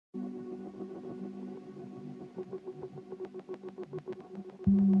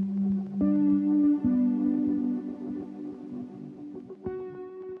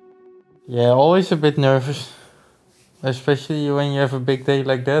Yeah, always a bit nervous, especially when you have a big day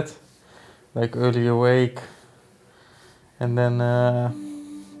like that, like early awake, and then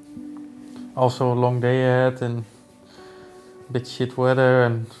also a long day ahead and a bit shit weather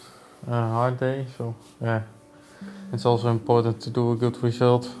and a hard day. So yeah, it's also important to do a good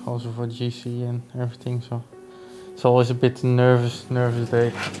result, also for GC and everything. So it's always a bit nervous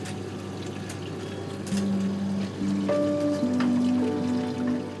day.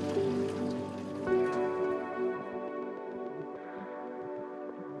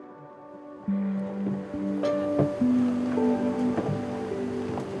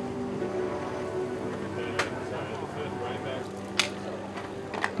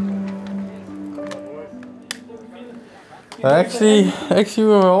 Actually, we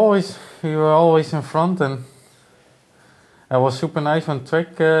were always in front, and it was super nice when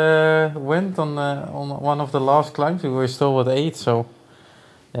Trek went on one of the last climbs. We were still with 8, so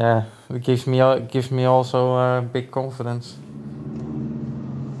yeah, it gives me also big confidence.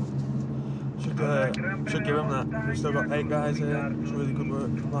 Should give him that. We've still got 8 guys here. It's really good work.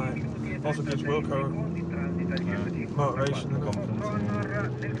 Like, also gives Wilco motivation and confidence.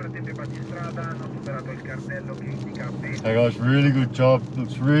 Hey guys, really good job.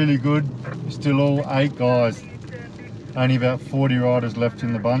 Looks really good. Still all 8 guys. Only about 40 riders left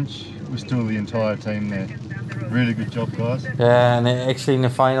in the bunch. We're still the entire team there. Really good job, guys. Yeah, and actually in the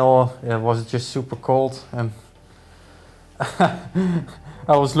final it was just super cold, and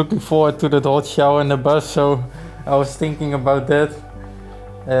I was looking forward to the hot shower in the bus, so I was thinking about that.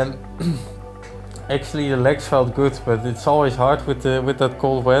 And actually the legs felt good, but it's always hard with that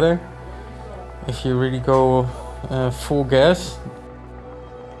cold weather. If you really go full gas.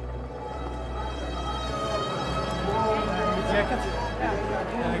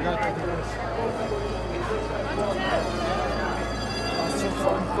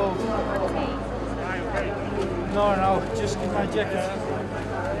 No, just give my jacket.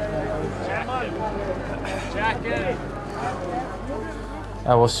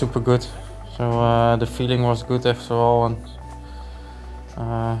 That was super good. So the feeling was good after all, and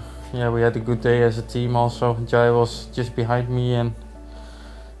yeah, we had a good day as a team also. Jai was just behind me, and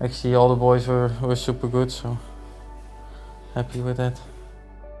actually all the boys were super good, so happy with that.